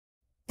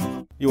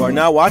You are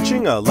now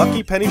watching a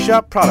Lucky Penny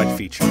Shop product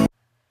feature.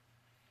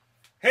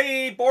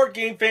 Hey board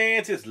game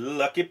fans, it's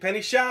Lucky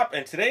Penny Shop,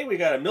 and today we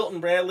got a Milton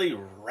Bradley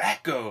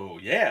Racco.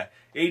 Yeah,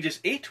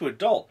 ages 8 to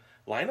adult.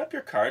 Line up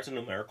your cards in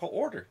numerical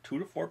order, 2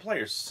 to 4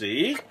 players.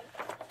 See?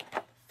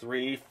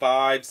 3,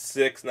 5,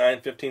 6, 9,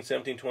 15,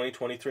 17, 20,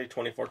 23,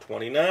 24,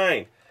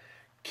 29.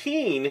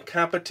 Keen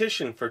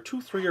competition for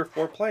 2, 3, or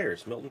 4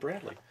 players. Milton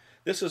Bradley.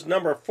 This is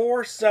number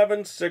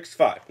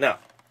 4765. Now,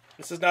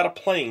 this is not a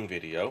playing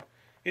video.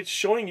 It's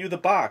showing you the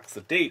box, the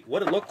date,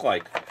 what it looked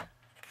like,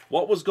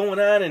 what was going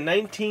on in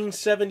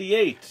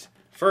 1978.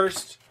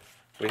 First,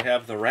 we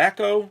have the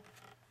Racco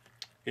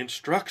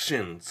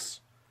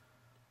instructions.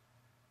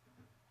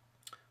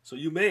 So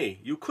you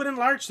could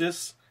enlarge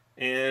this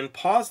and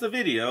pause the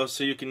video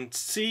so you can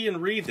see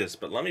and read this,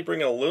 but let me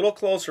bring it a little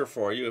closer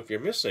for you if you're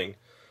missing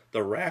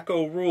the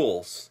Racco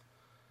rules.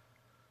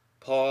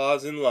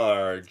 Pause,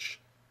 enlarge.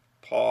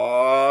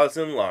 Pause,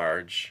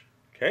 enlarge.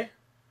 Okay?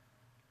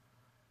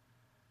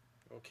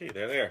 Okay,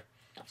 they're there.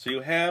 So you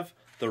have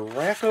the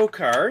Racco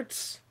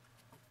cards.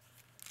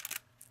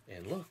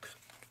 And look.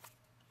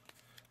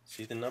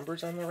 See the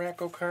numbers on the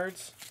Racco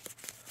cards?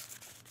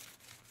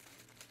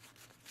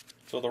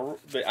 So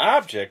the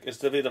object is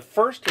to be the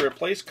first to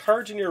replace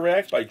cards in your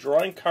rack by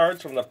drawing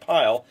cards from the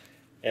pile,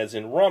 as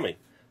in Rummy.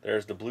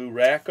 There's the blue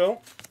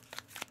Racco.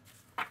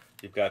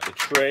 You've got the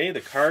tray,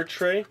 the card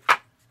tray.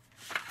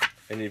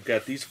 And you've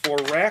got these 4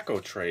 Racco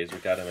trays.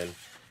 We've got them in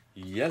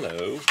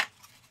yellow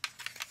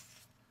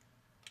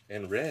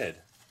and red.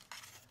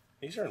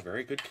 These are in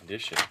very good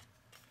condition.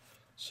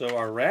 So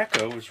our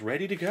Racco is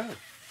ready to go.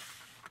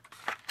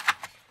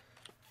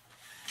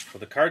 So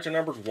the cards are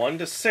numbered 1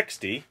 to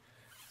 60.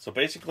 So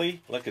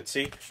basically, look at,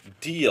 see,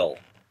 deal.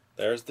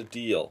 There's the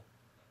deal.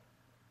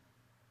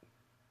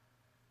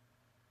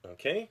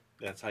 Okay,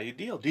 that's how you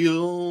deal.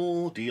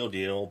 Deal, deal,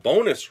 deal.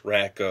 Bonus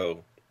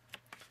Racco.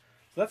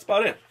 So that's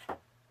about it.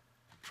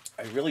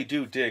 I really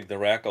do dig the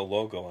Racco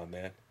logo on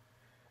that.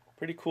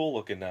 Pretty cool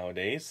looking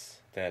nowadays.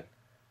 That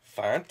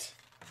font.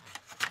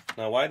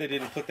 Now why they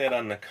didn't put that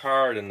on the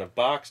card and the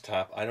box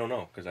top, I don't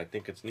know, because I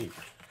think it's neat.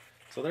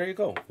 So there you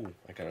go. Ooh,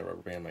 I gotta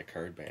rubber band my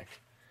card back.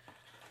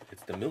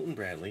 It's the Milton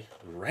Bradley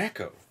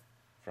Racco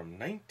from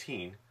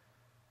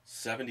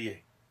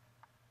 1978.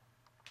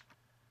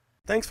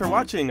 Thanks for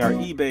watching our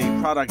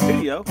eBay product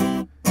video.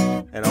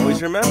 And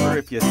always remember,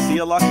 if you see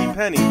a lucky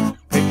penny,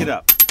 pick it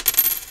up.